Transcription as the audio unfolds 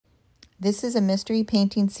This is a mystery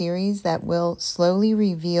painting series that will slowly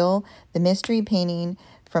reveal the mystery painting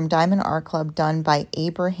from Diamond Art Club done by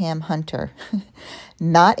Abraham Hunter.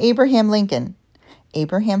 Not Abraham Lincoln,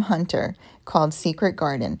 Abraham Hunter, called Secret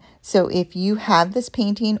Garden. So if you have this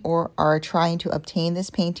painting or are trying to obtain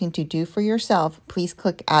this painting to do for yourself, please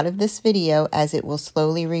click out of this video as it will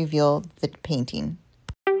slowly reveal the painting.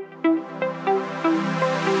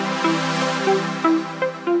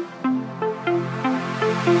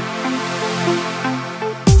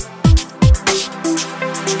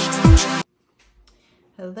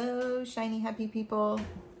 Hello, shiny happy people.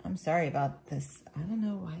 I'm sorry about this. I don't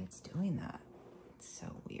know why it's doing that. It's so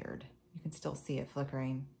weird. You can still see it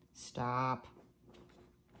flickering. Stop.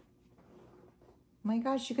 Oh my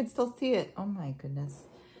gosh, you can still see it. Oh my goodness.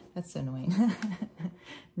 That's so annoying.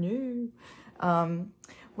 No.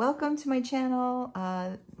 Welcome to my channel.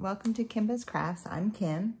 Welcome to Kimbaskrafts. I'm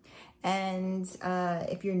Kim. And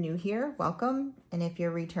if you're new here, welcome. And if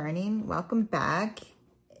you're returning, welcome back.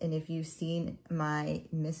 And if you've seen my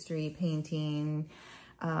mystery painting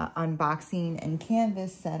unboxing and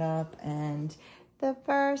canvas setup and the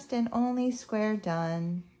first and only square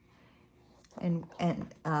done. And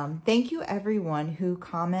thank you everyone who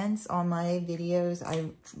comments on my videos. I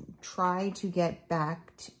try to get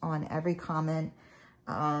back on every comment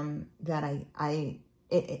that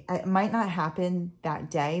it might not happen that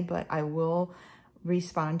day, but I will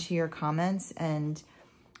respond to your comments. And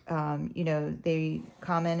you know, they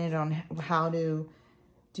commented on how to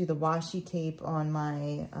do the washi tape on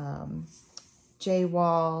my J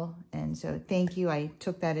wall. And so thank you. I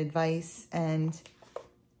took that advice. And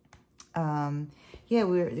yeah,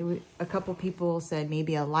 a couple people said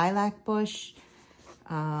maybe a lilac bush.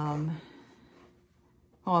 Oh,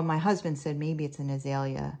 my husband said maybe it's an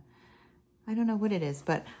azalea. I don't know what it is,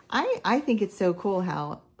 but I think it's so cool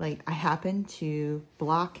how, like, I happen to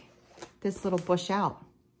block this little bush out.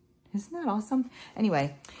 Isn't that awesome?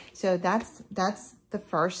 Anyway, so that's the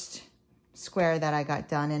first square that I got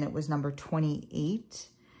done, and it was number 28.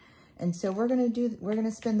 And so we're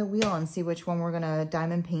gonna spin the wheel and see which one we're gonna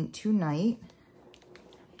diamond paint tonight.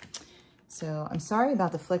 So I'm sorry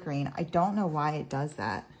about the flickering. I don't know why it does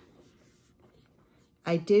that.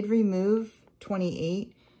 I did remove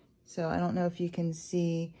 28, so I don't know if you can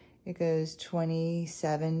see. It goes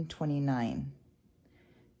 27, 29.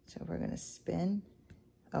 So we're gonna spin.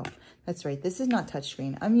 Oh, that's right. This is not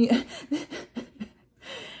touchscreen.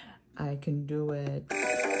 I can do it.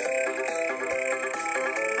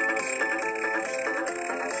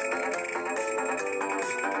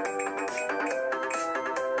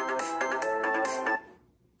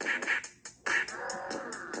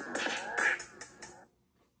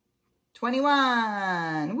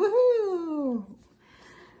 $21. Woohoo!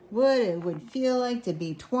 What it would feel like to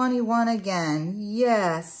be 21 again.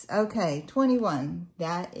 Yes. Okay, 21.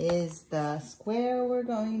 That is the square we're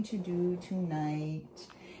going to do tonight.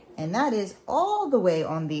 And that is all the way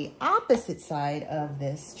on the opposite side of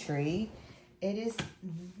this tree. It is,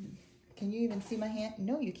 can you even see my hand?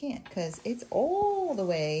 No, you can't, because it's all the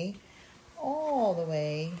way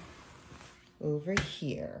over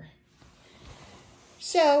here.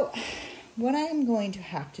 So what I'm going to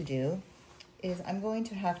have to do is I'm going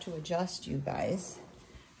to have to adjust you guys.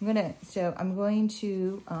 I'm going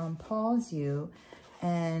to pause you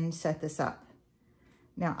and set this up.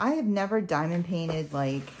 Now, I have never diamond painted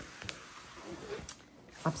like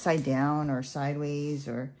upside down or sideways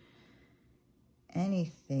or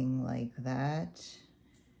anything like that.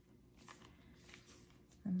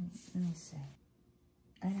 Let me see.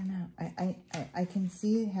 I don't know. I can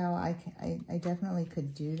see how I definitely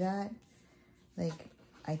could do that. Like,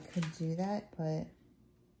 I could do that, but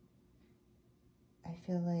I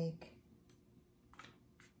feel like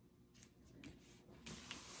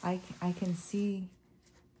I can see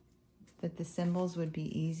that the symbols would be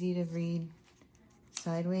easy to read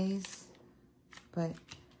sideways, but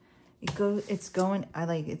it's going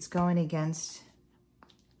against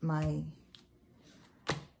my,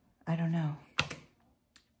 I don't know.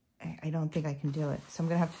 I don't think I can do it, so I'm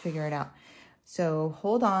gonna have to figure it out. So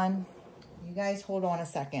hold on. You guys hold on a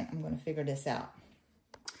second. I'm going to figure this out.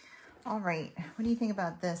 All right. What do you think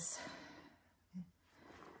about this?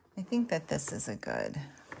 I think that this is a good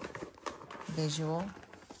visual.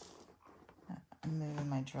 I'm moving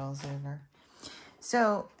my drills over.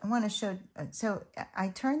 So I want to show, so I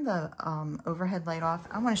turned the overhead light off.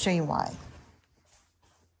 I want to show you why.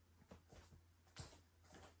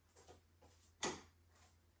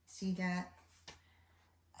 See that?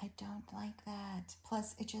 I don't like that.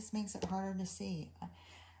 Plus, it just makes it harder to see.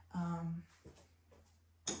 I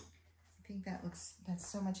think that's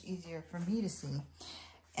so much easier for me to see.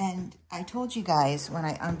 And I told you guys when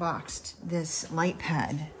I unboxed this light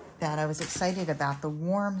pad that I was excited about the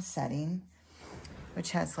warm setting,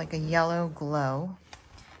 which has like a yellow glow.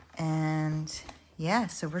 And yeah,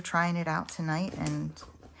 so we're trying it out tonight, and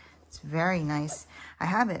it's very nice. I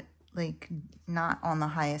have it like not on the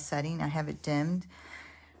highest setting. I have it dimmed,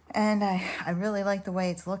 and I really like the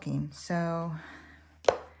way it's looking. So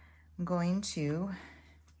I'm going to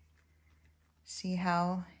see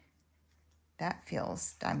how that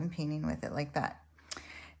feels, diamond painting with it like that.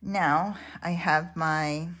 Now I have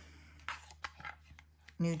my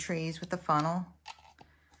new trees with the funnel,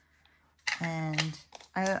 and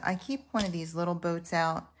I keep one of these little boats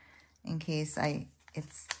out in case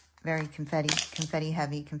it's very confetti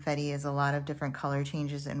heavy. Confetti is a lot of different color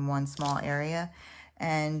changes in one small area.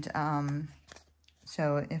 And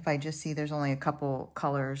so if I just see there's only a couple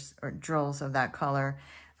colors or drills of that color,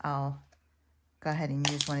 I'll go ahead and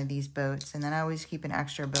use one of these boats. And then I always keep an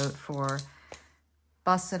extra boat for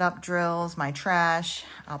busted up drills, my trash,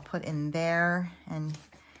 I'll put in there. And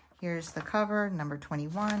here's the cover, number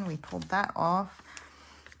 21. We pulled that off.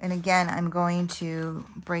 And again, I'm going to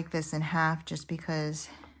break this in half just because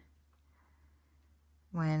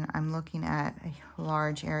when I'm looking at a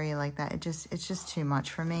large area like that, it's just too much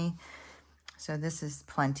for me. So this is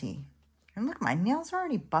plenty. And look, my nails are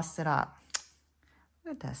already busted up.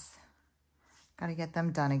 Look at this. Got to get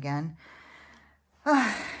them done again.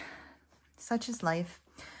 Such is life.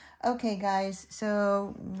 Okay, guys,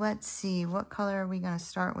 so let's see. What color are we going to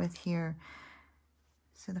start with here?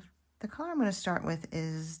 So the color I'm going to start with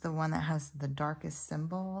is the one that has the darkest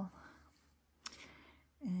symbol.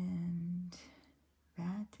 And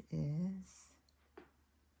that is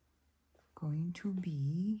going to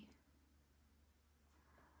be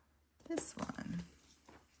this one.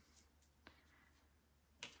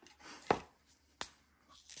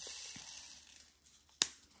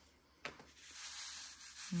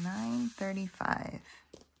 $9.35.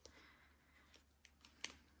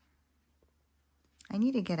 I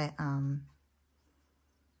need to get a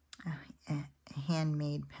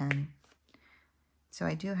handmade pen. So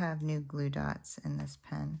I do have new glue dots in this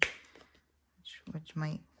pen, which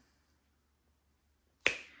might.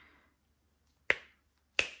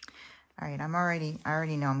 All right, I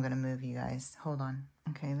already know I'm gonna move you guys. Hold on.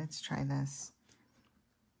 Okay, let's try this.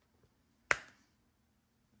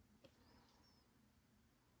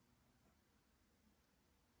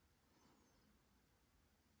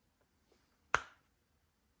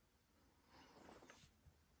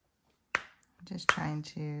 Just trying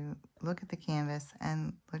to look at the canvas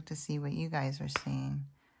and look to see what you guys are seeing.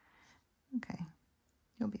 Okay,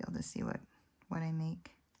 you'll be able to see what I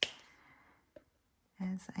make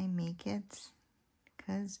as I make it,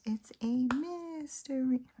 because it's a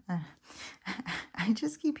mystery. I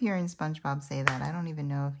just keep hearing SpongeBob say that. I don't even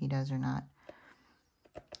know if he does or not,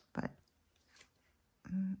 but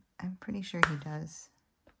I'm pretty sure he does.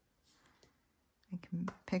 I can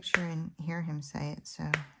picture and hear him say it, so...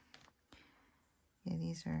 Yeah,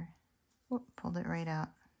 these are, whoop, pulled it right out.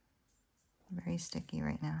 Very sticky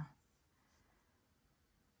right now.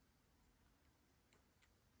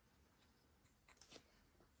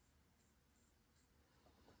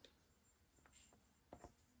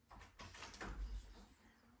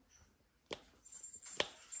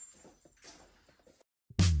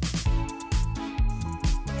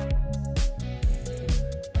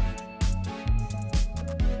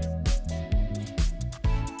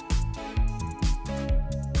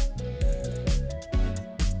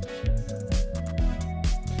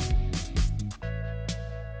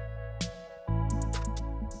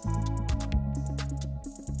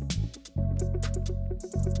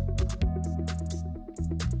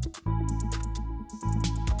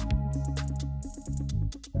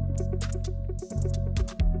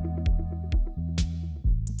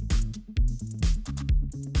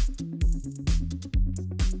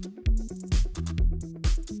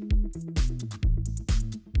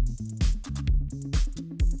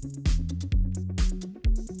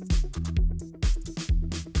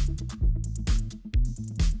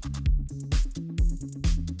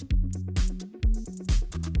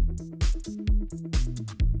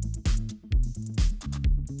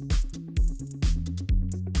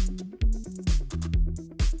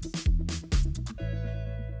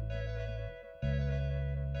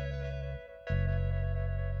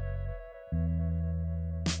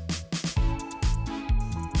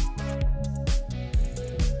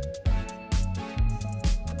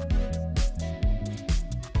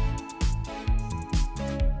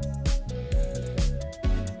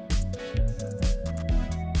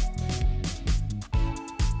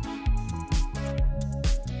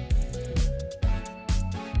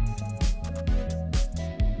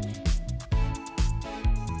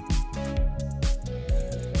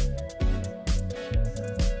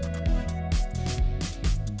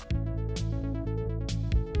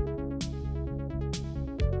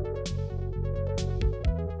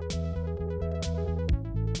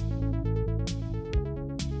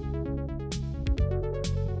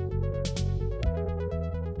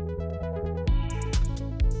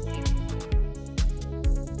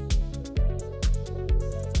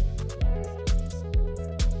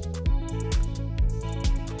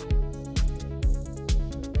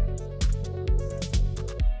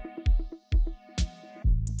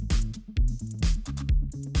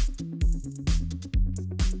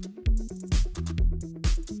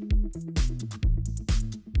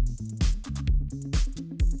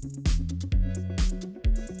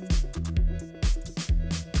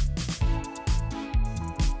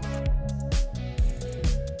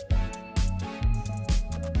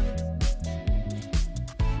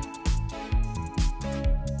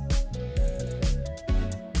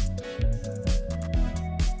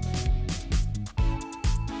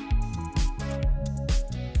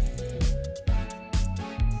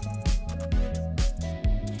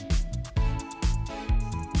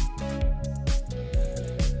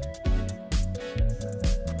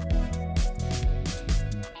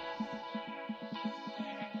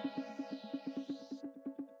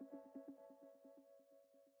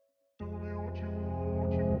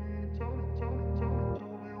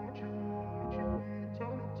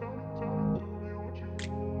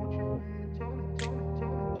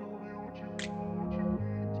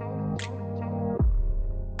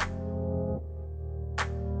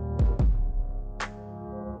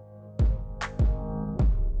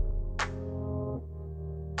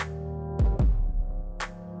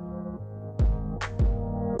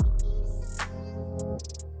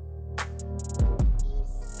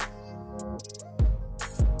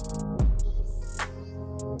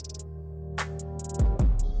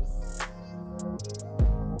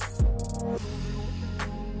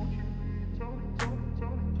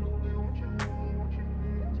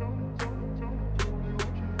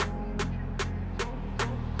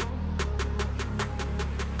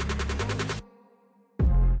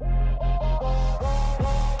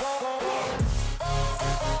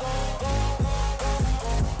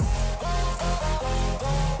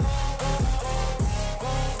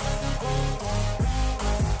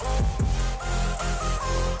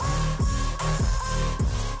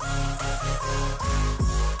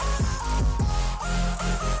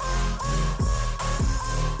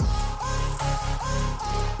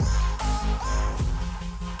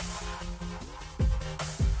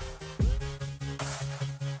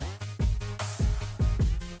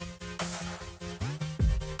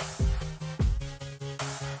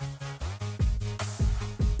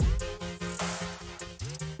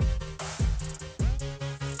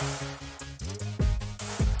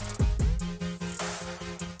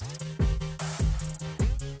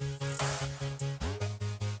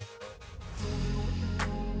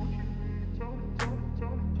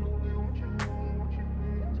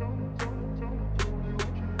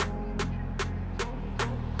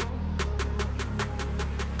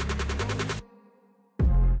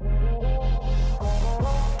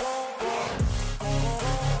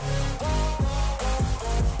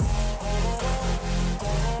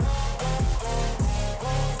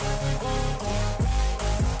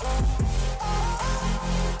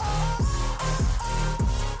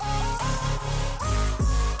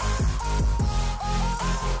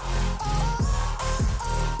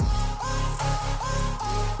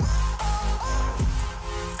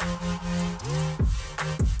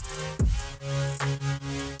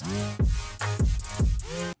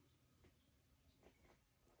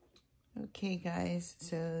 Okay guys,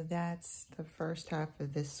 so that's the first half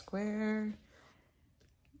of this square.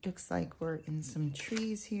 Looks like we're in some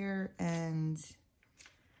trees here, and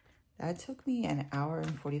that took me an hour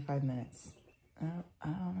and 45 minutes. I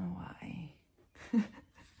don't know why.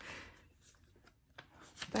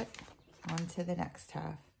 But on to the next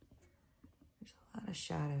half. There's a lot of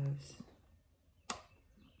shadows.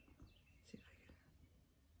 See if I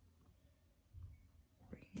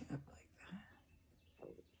can bring it up like that.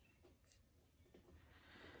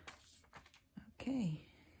 Okay.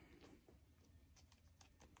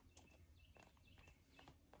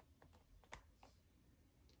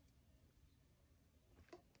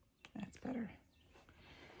 That's better.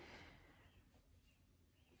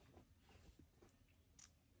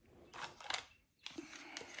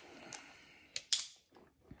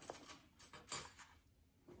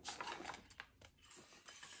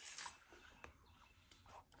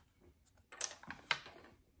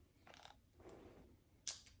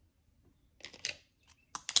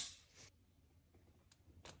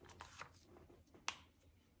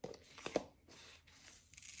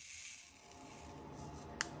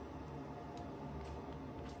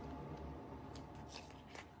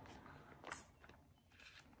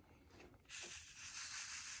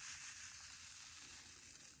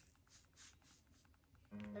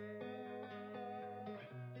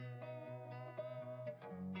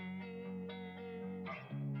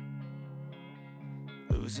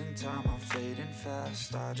 Losing time, I'm fading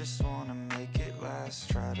fast. I just wanna make it last.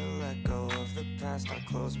 Try to let go of the past. I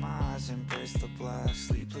close my eyes, embrace the blast.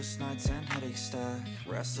 Sleepless nights and headaches stack.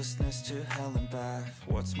 Restlessness to hell and back.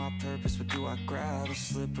 What's my purpose? What do I grab? A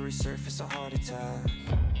slippery surface, a heart attack.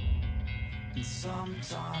 And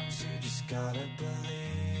sometimes you just gotta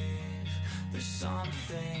believe there's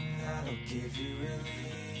something that'll give you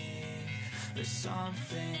relief. There's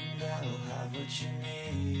something that'll have what you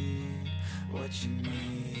need, what you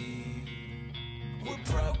need. We're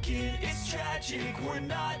broken, it's tragic, we're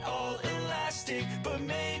not all elastic, but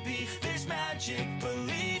maybe there's magic.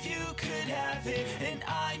 Believe you could have it, and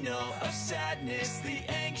I know of sadness, the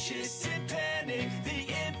anxious and panic,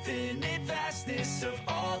 the infinite vastness of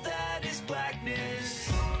all that is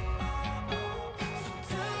blackness.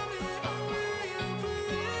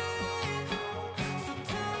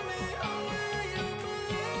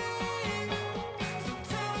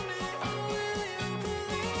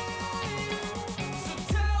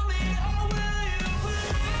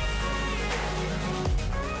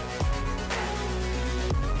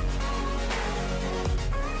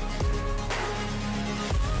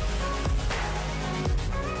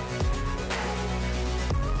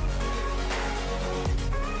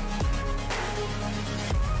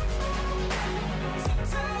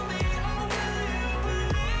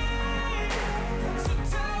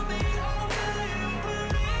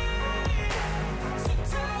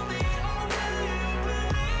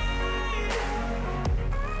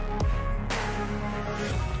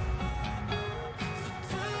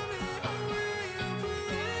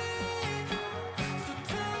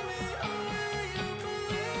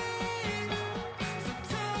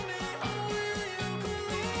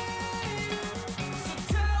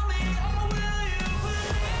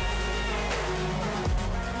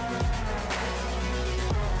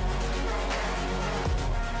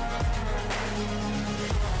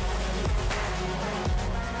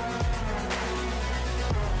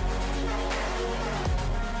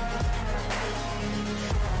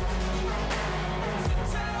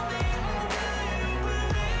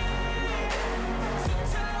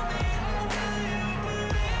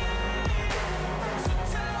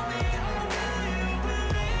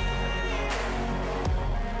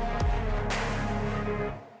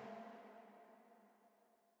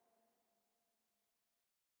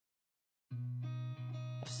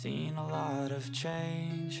 I've seen a lot of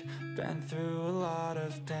change, been through a lot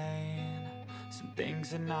of pain. Some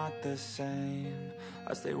things are not the same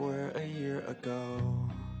as they were a year ago,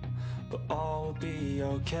 but all will be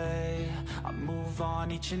okay. I move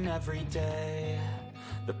on each and every day.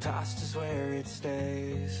 The past is where it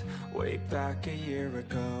stays, way back a year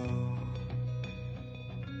ago.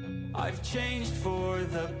 I've changed for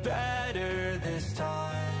the better this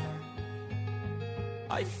time.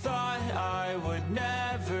 I thought I would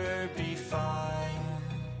never be fine.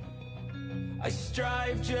 I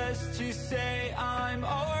strive just to say I'm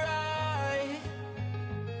alright,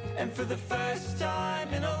 and for the first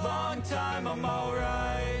time in a long time I'm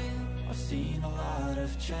alright. I've seen a lot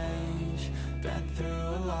of change, been through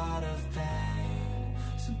a lot of pain.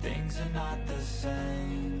 Some things are not the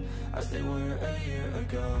same as they were a year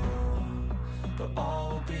ago, but all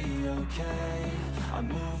will be okay. I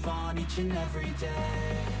move on each and every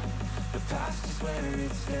day. The past is where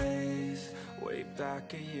it stays, way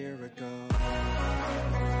back a year ago.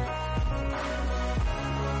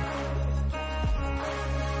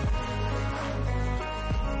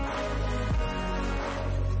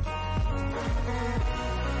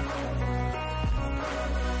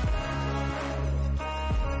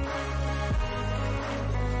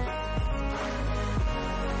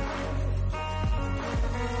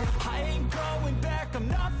 I'm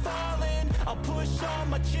not falling, I'll push all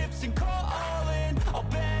my chips and call all in. I'll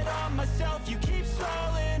bet on myself, you keep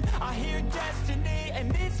stalling. I hear destiny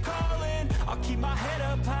and it's calling. I'll keep my head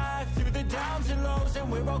up high through the downs and lows. And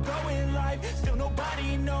we're all going live, still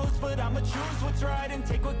nobody knows. But I'ma choose what's right and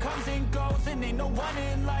take what comes and goes. And ain't no one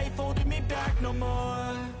in life holding me back no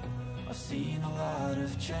more. I've seen a lot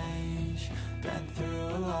of change, been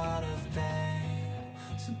through a lot of pain.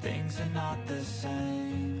 Some things are not the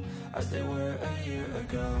same as they were a year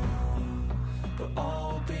ago, but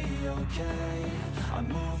all will be okay. I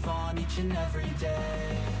move on each and every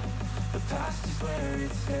day. The past is where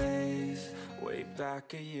it stays, way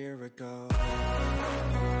back a year ago.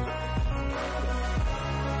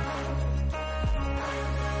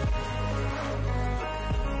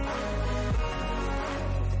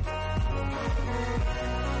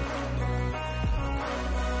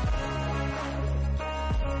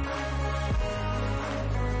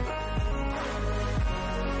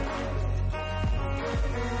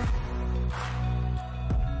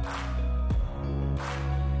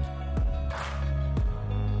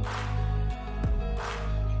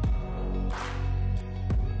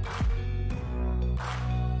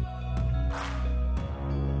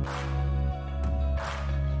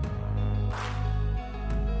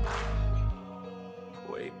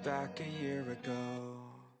 Back a year ago.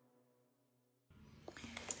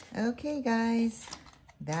 Okay guys,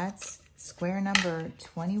 that's square number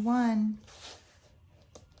 21.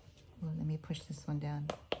 Well, let me push this one down.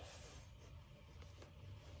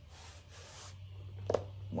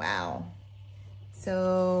 Wow.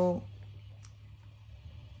 So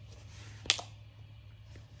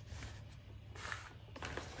I'm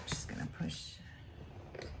just gonna push.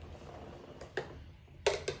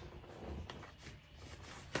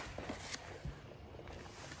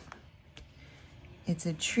 It's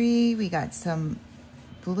a tree. We got some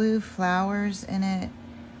blue flowers in it,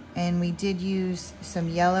 and we did use some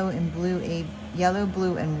yellow, blue,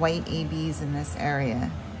 and white ABs in this area.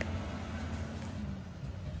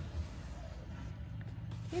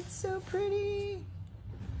 It's so pretty.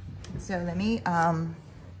 So let me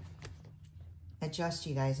adjust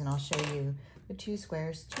you guys, and I'll show you the two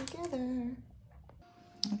squares together.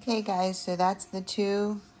 Okay, guys. So that's the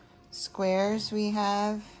two squares we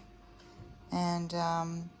have. And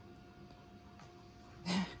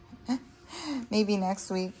maybe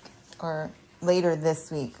next week or later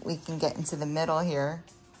this week, we can get into the middle here.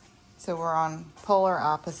 So we're on polar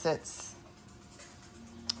opposites.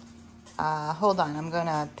 Hold on, I'm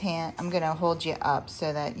gonna hold you up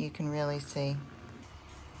so that you can really see.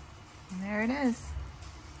 And there it is.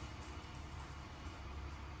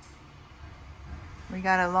 We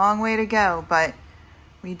got a long way to go, but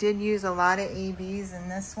we did use a lot of ABs in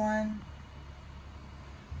this one.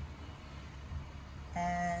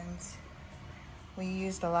 And we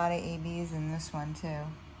used a lot of ABs in this one too.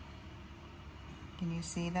 Can you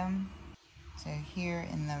see them? So here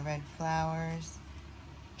in the red flowers,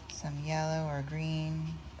 some yellow or green,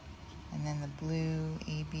 and then the blue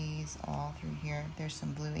ABs all through here. There's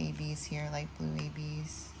some blue ABs here, light blue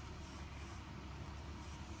ABs.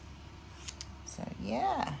 So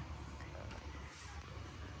yeah.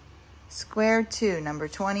 Square 2, number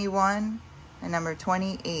 21 and number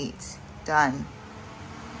 28, done.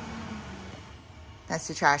 That's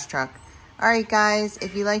the trash truck. All right, guys,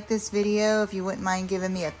 if you like this video, if you wouldn't mind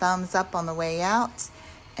giving me a thumbs up on the way out,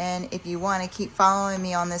 and if you want to keep following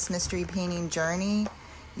me on this mystery painting journey,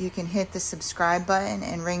 you can hit the subscribe button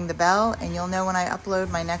and ring the bell, and you'll know when I upload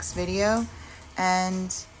my next video.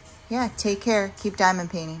 And yeah, take care. Keep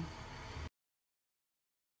diamond painting.